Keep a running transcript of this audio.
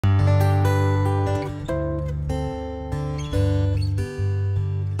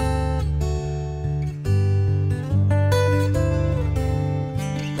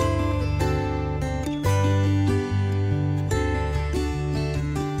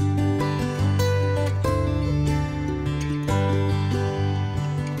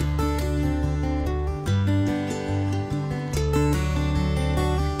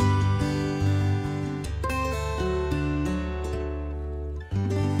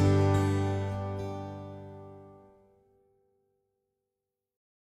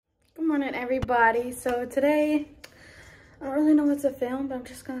morning, everybody. So today, I don't really know what to film, but I'm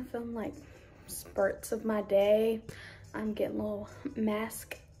just gonna film like spurts of my day. I'm getting a little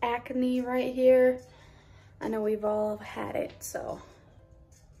mask acne right here. I know we've all had it, so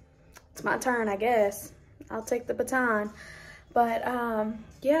it's my turn, I guess. I'll take the baton. But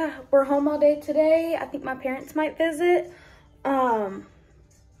yeah, we're home all day today. I think my parents might visit. But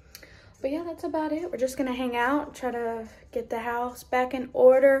yeah, that's about it. We're just gonna hang out, try to get the house back in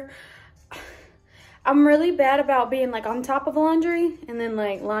order. I'm really bad about being like on top of laundry and then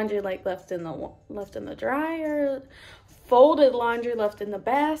like laundry like left in the dryer, folded laundry left in the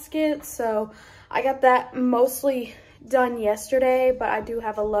basket. So I got that mostly done yesterday, but I do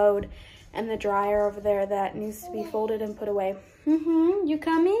have a load in the dryer over there that needs to be folded and put away. You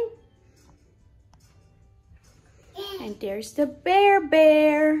coming? And there's the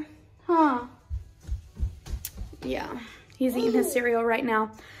bear. Huh. Yeah, he's eating his cereal right now.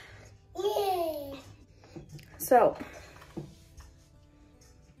 So,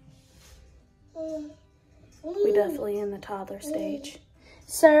 we definitely in the toddler stage.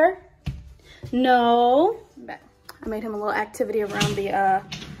 Sir? No. I made him a little activity around the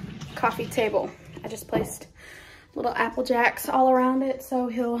coffee table. I just placed little Apple Jacks all around it so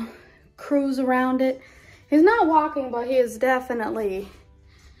he'll cruise around it. He's not walking, but he is definitely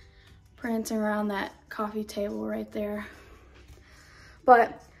prancing around that coffee table right there.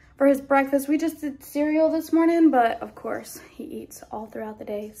 But for his breakfast, we just did cereal this morning, but of course he eats all throughout the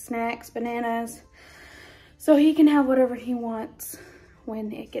day. Snacks, bananas, so he can have whatever he wants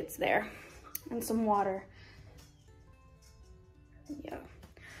when it gets there, and some water. Yeah,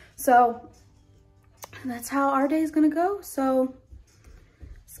 so that's how our day is gonna go. So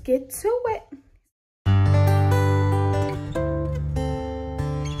let's get to it.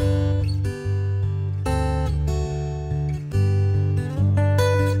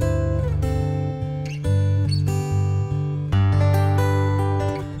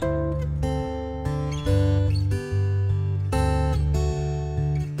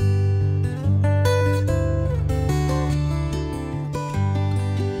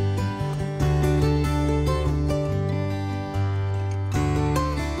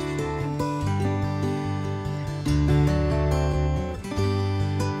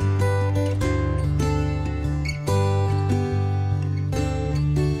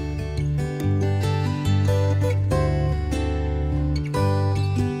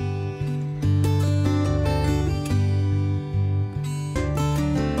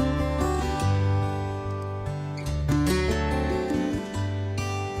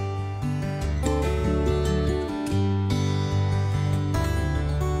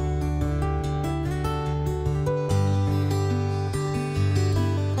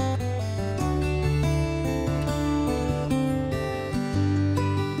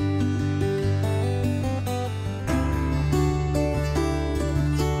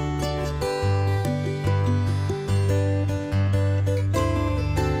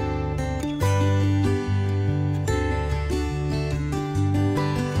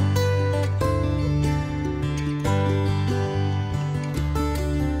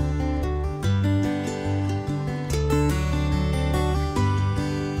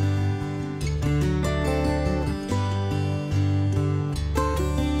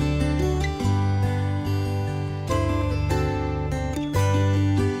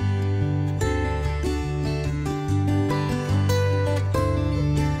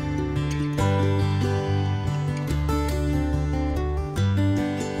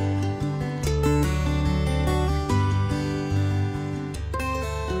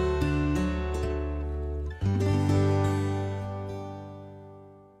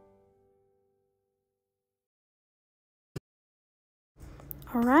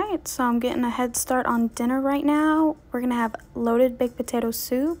 All right, so I'm getting a head start on dinner right now. We're gonna have loaded baked potato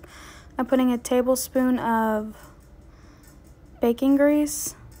soup. I'm putting a tablespoon of baking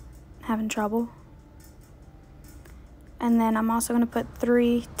grease. I'm having trouble. And then I'm also gonna put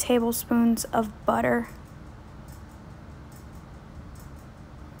 3 tablespoons of butter.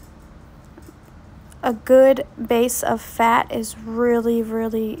 A good base of fat is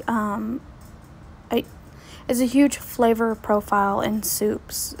really is a huge flavor profile in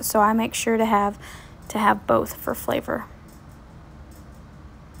soups, so I make sure to have both for flavor.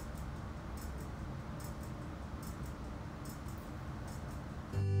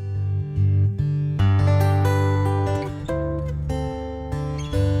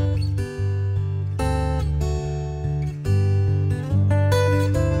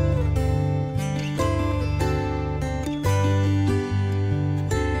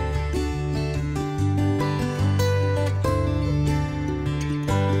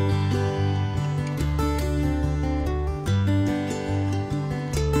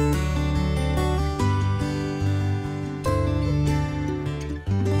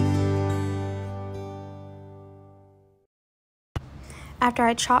 After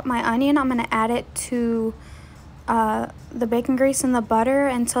I chop my onion, I'm gonna add it to the bacon grease and the butter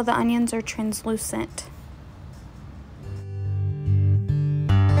until the onions are translucent.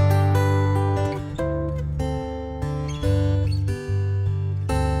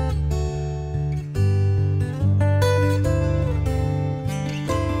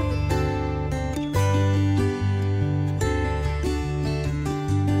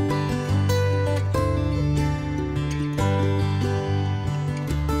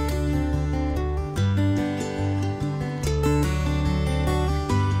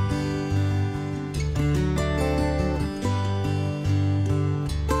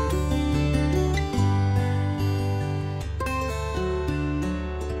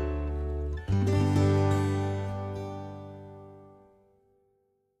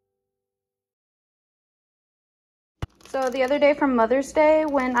 So the other day from Mother's Day,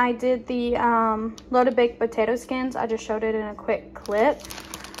 when I did the loaded baked potato skins, I just showed it in a quick clip.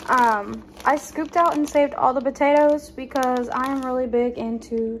 I scooped out and saved all the potatoes because I am really big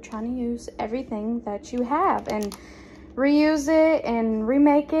into trying to use everything that you have and reuse it and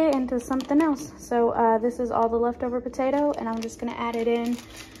remake it into something else. So this is all the leftover potato, and I'm just gonna add it in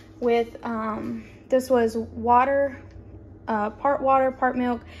with, this was water, part water, part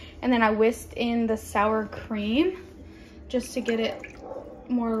milk, and then I whisked in the sour cream just to get it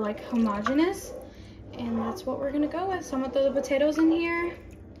more like homogeneous. And that's what we're gonna go with. So I'm gonna throw the potatoes in here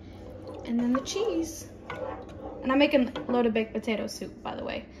and then the cheese. And I'm making loaded baked potato soup, by the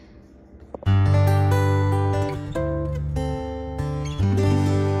way.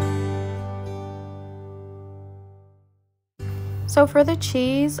 So for the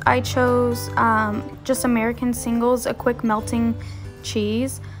cheese, I chose just American Singles, a quick melting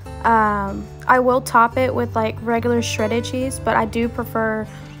cheese. I will top it with like regular shredded cheese, but I do prefer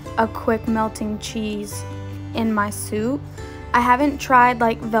a quick melting cheese in my soup. I haven't tried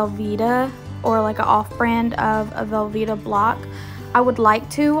like Velveeta or like an off-brand of a Velveeta block. I would like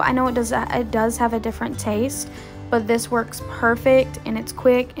to. I know it does have a different taste, but this works perfect and it's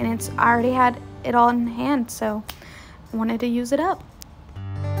quick, and I already had it all in hand, so I wanted to use it up.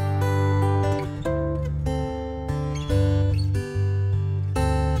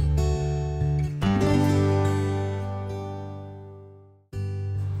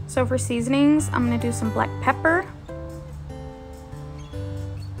 So for seasonings, I'm gonna do some black pepper,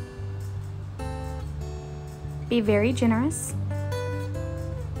 be very generous,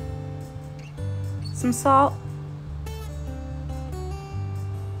 some salt,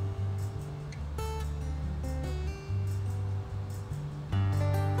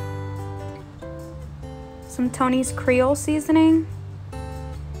 some Tony's Creole seasoning.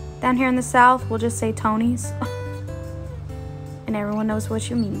 Down here in the South, we'll just say Tony's. And everyone knows what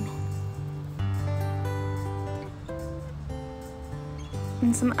you mean.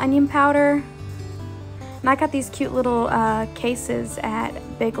 And some onion powder. And I got these cute little cases at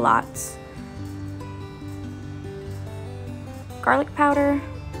Big Lots. Garlic powder.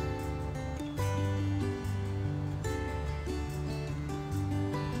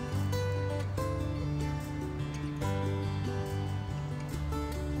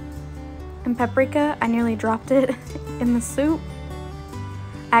 And paprika. I nearly dropped it in the soup.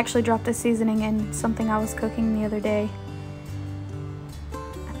 I actually dropped the seasoning in something I was cooking the other day.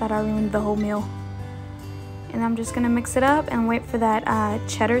 I thought I ruined the whole meal. And I'm just gonna mix it up and wait for that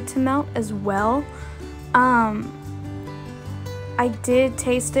cheddar to melt as well. I did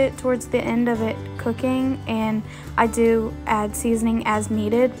taste it towards the end of it cooking, and I do add seasoning as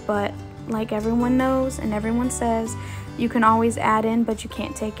needed, but like everyone knows and everyone says, you can always add in, but you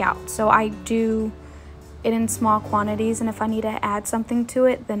can't take out. So I do it in small quantities, and if I need to add something to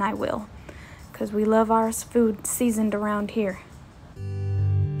it, then I will, because we love our food seasoned around here.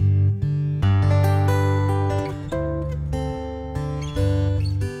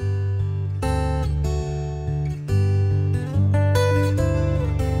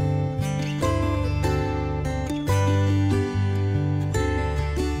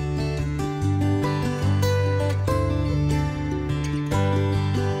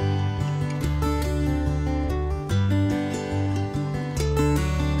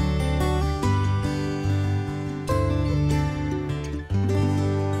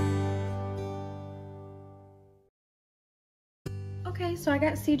 Okay, so I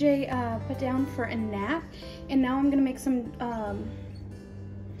got CJ put down for a nap, and now I'm gonna make some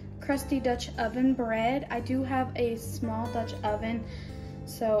crusty Dutch oven bread. I do have a small Dutch oven,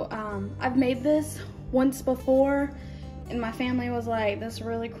 so I've made this once before, and my family was like, this is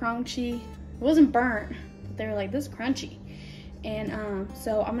really crunchy. It wasn't burnt, but they were like, this is crunchy. And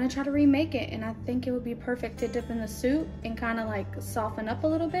so I'm gonna try to remake it, and I think it would be perfect to dip in the soup and kind of like soften up a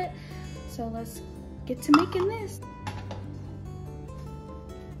little bit. So let's get to making this.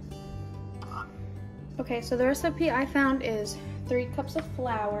 Okay, so the recipe I found is 3 cups of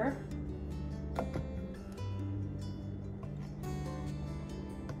flour,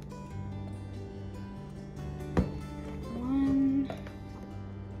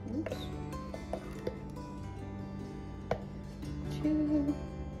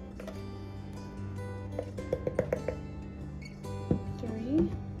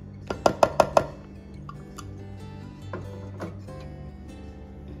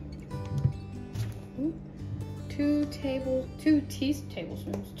 2, 3,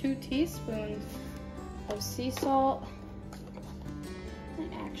 2 teaspoons of sea salt. I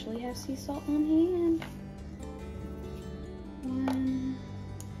actually have sea salt on hand. 1,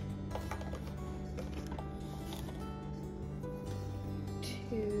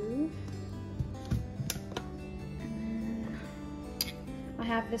 2, and then I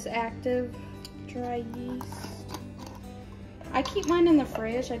have this active dry yeast. I keep mine in the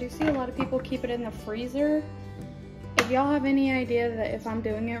fridge. I do see a lot of people keep it in the freezer. If y'all have any idea that if I'm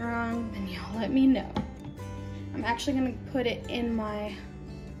doing it wrong, then y'all let me know. I'm actually gonna put it in my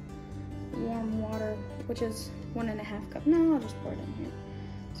warm water, which is 1.5 cups. No, I'll just pour it in here.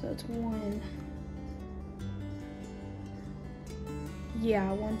 So it's 1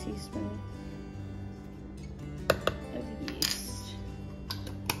 teaspoon of yeast.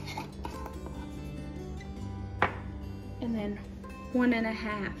 And then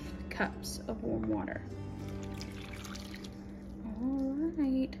 1.5 cups of warm water. All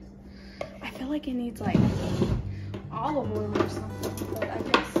right. I feel like it needs like olive oil or something, but I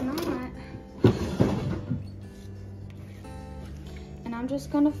guess not. And I'm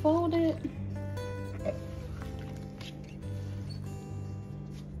just gonna fold it.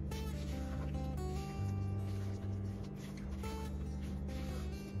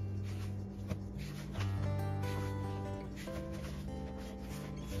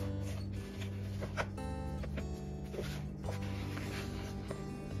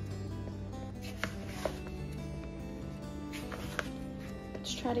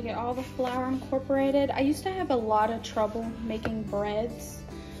 Try to get all the flour incorporated. I used to have a lot of trouble making breads.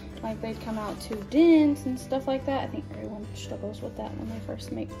 Like they'd come out too dense and stuff like that. I think everyone struggles with that when they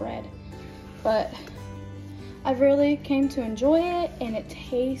first make bread. But I really came to enjoy it, and it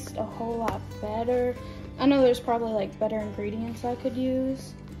tastes a whole lot better. I know there's probably like better ingredients I could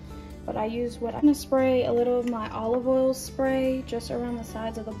use, but I use what I'm gonna spray a little of my olive oil spray just around the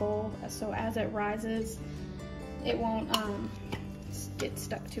sides of the bowl, so as it rises, it won't get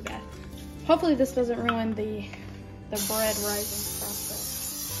stuck too bad. Hopefully this doesn't ruin the bread rising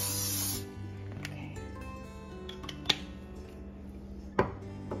process. Okay.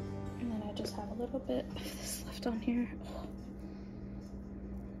 And then I just have a little bit of this left on here.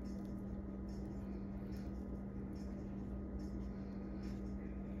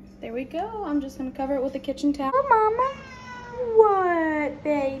 There we go. I'm just gonna cover it with a kitchen towel. Oh, Mama. What,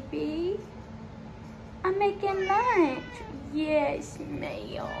 baby? I'm making lunch. Yes,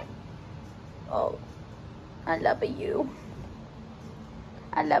 ma'am. Oh, I love you.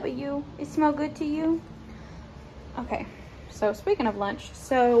 I love you. It smell good to you? Okay, so speaking of lunch,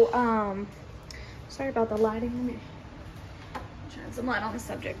 so, sorry about the lighting. Let me shine some light on the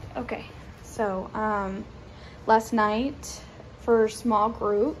subject. Okay, so, last night for small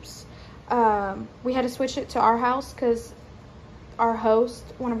groups, we had to switch it to our house because our host,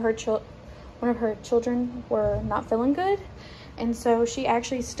 one of her children were not feeling good, and so she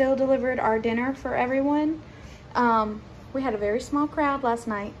actually still delivered our dinner for everyone. We had a very small crowd last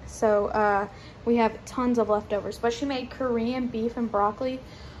night, so we have tons of leftovers, but she made Korean beef and broccoli.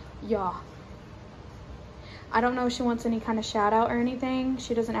 Yeah, I don't know if she wants any kind of shout out or anything.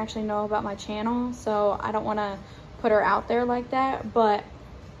 She doesn't actually know about my channel, so I don't want to put her out there like that, but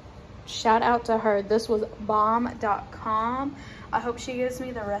shout out to her. This was bomb.com. I hope she gives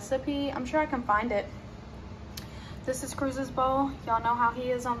me the recipe. I'm sure I can find it. This is Cruz's bowl. Y'all know how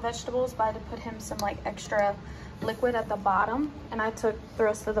he is on vegetables, but I had to put him some like extra liquid at the bottom, and I took the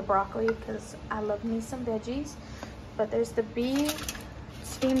rest of the broccoli because I love me some veggies. But there's the beef,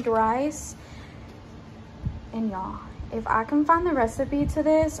 steamed rice, and y'all, if I can find the recipe to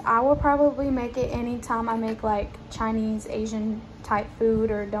this, I will probably make it anytime I make like Chinese, Asian type food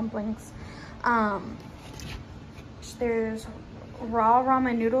or dumplings. There's raw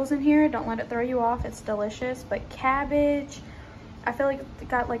ramen noodles in here. Don't let it throw you off. It's delicious. But cabbage, I feel like it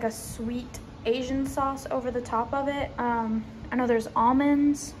got like a sweet Asian sauce over the top of it. I know there's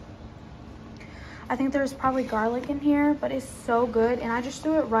almonds. I think there's probably garlic in here, but it's so good. And I just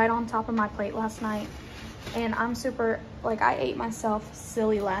threw it right on top of my plate last night. And I'm super, like, I ate myself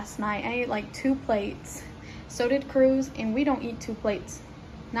silly last night. I ate like 2 plates. So did Cruz, and we don't eat 2 plates.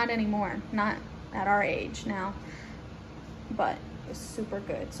 Not anymore, not at our age now. But it's super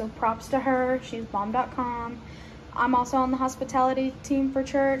good. So props to her, she's bomb.com. I'm also on the hospitality team for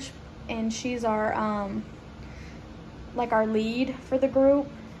church, and she's our, like our lead for the group.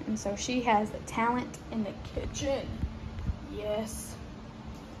 And so she has the talent in the kitchen. Yes.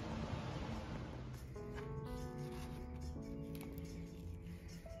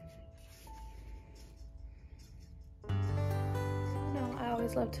 No, I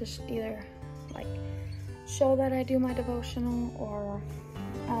always love to either like show that I do my devotional or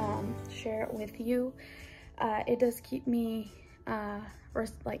share it with you. It does keep me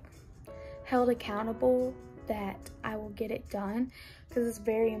like held accountable that I will get it done, because it's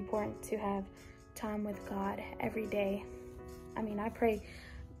very important to have time with God every day. I mean, I pray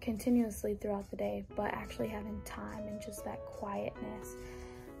continuously throughout the day, but actually having time and just that quietness.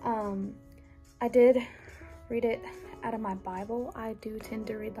 I did read it out of my Bible. I do tend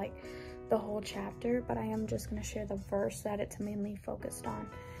to read like the whole chapter, but I am just going to share the verse that it's mainly focused on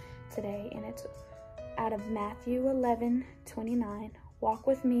today, and it's out of Matthew 11:29. Walk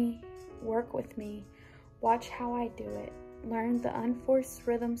with me, work with me, watch how I do it, learn the unforced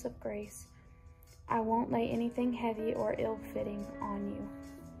rhythms of grace. I won't lay anything heavy or ill-fitting on you.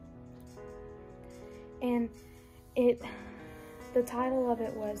 And the title of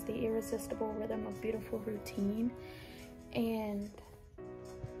it was The Irresistible Rhythm of Beautiful Routine. And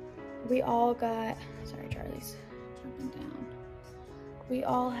we all got, sorry, Charlie's jumping down. We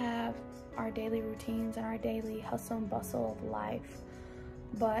all have our daily routines and our daily hustle and bustle of life.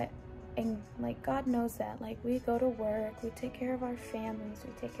 And like, God knows that. Like, we go to work, we take care of our families,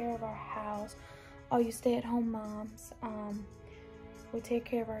 we take care of our house. All you stay-at-home moms, we take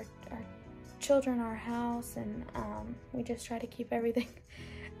care of our children, our house, and we just try to keep everything,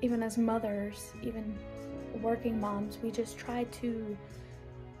 even as mothers, even working moms, we just try to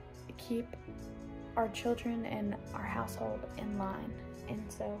keep our children and our household in line.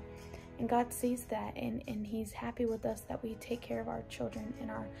 And God sees that, and he's happy with us that we take care of our children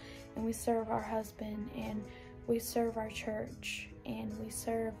and we serve our husband, and we serve our church, and we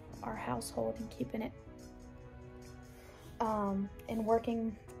serve our household, and keeping it in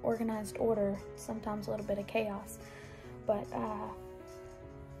working organized order, sometimes a little bit of chaos. But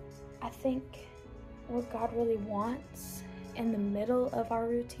I think what God really wants in the middle of our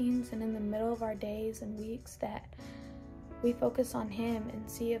routines and in the middle of our days and weeks, that we focus on him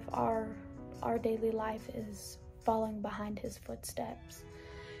and see if our daily life is following behind his footsteps.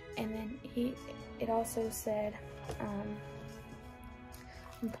 And then it also said,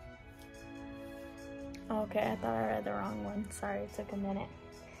 okay, I thought I read the wrong one. Sorry, it took a minute.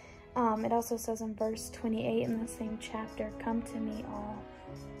 It also says in verse 28 in the same chapter, come to me all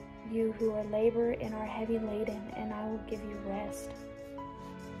you who are labor and are heavy laden, and I will give you rest.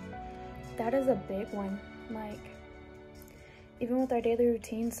 That is a big one. Like, even with our daily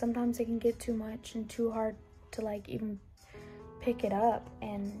routines, sometimes it can get too much and too hard to like even pick it up.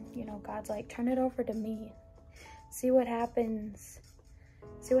 And you know, God's like, turn it over to me. See what happens.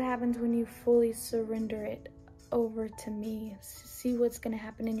 See what happens when you fully surrender it over to me. See what's gonna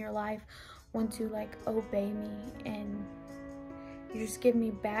happen in your life once you like obey me and you just give me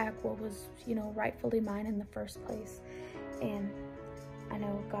back what was, you know, rightfully mine in the first place. And I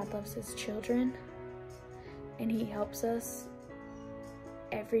know God loves his children, and he helps us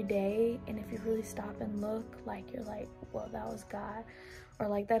every day. And if you really stop and look, like, you're like, well, that was God. Or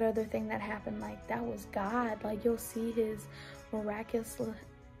like that other thing that happened, like, that was God. Like, you'll see his miraculous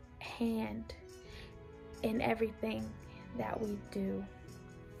hand in everything that we do.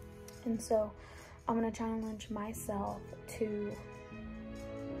 And so I'm gonna challenge myself to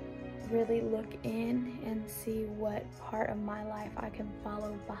really look in and see what part of my life I can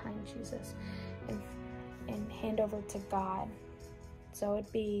follow behind Jesus and hand over to God. So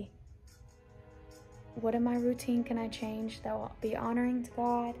it'd be, what in my routine can I change that will be honoring to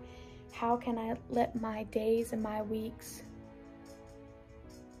God? How can I let my days and my weeks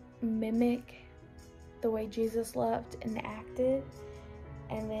mimic the way Jesus loved and acted?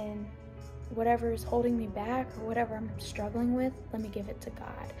 And then whatever is holding me back or whatever I'm struggling with, let me give it to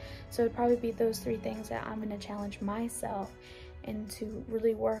God. So it'd probably be those 3 things that I'm going to challenge myself and to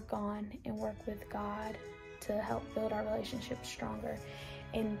really work on and work with God to help build our relationship stronger.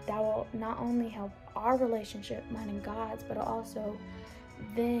 And that will not only help our relationship, mine and God's, but also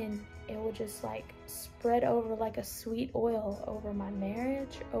then it will just like spread over like a sweet oil over my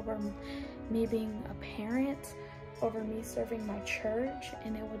marriage, over me being a parent, over me serving my church,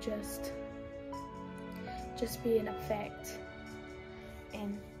 and it will just be an effect,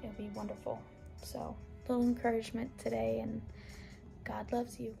 and it'll be wonderful. So, little encouragement today, and God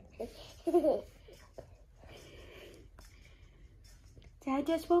loves you. Dad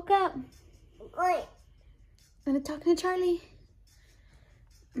just woke up. Oi. Gonna talk to Charlie.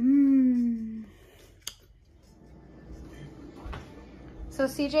 So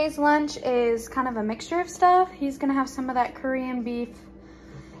CJ's lunch is kind of a mixture of stuff. He's gonna have some of that Korean beef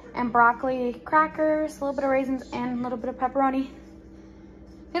and broccoli, crackers, a little bit of raisins, and a little bit of pepperoni.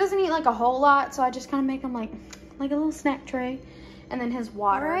 He doesn't eat like a whole lot, so I just kind of make him like a little snack tray, and then his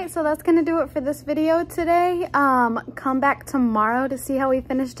water. All right, so that's gonna do it for this video today. Come back tomorrow to see how we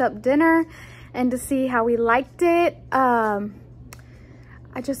finished up dinner and to see how we liked it.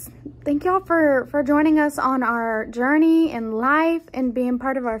 I just thank y'all for joining us on our journey in life and being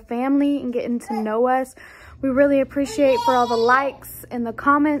part of our family and getting to know us. We really appreciate for all the likes and the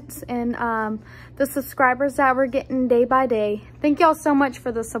comments and the subscribers that we're getting day by day. Thank y'all so much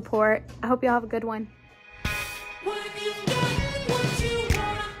for the support. I hope y'all have a good one.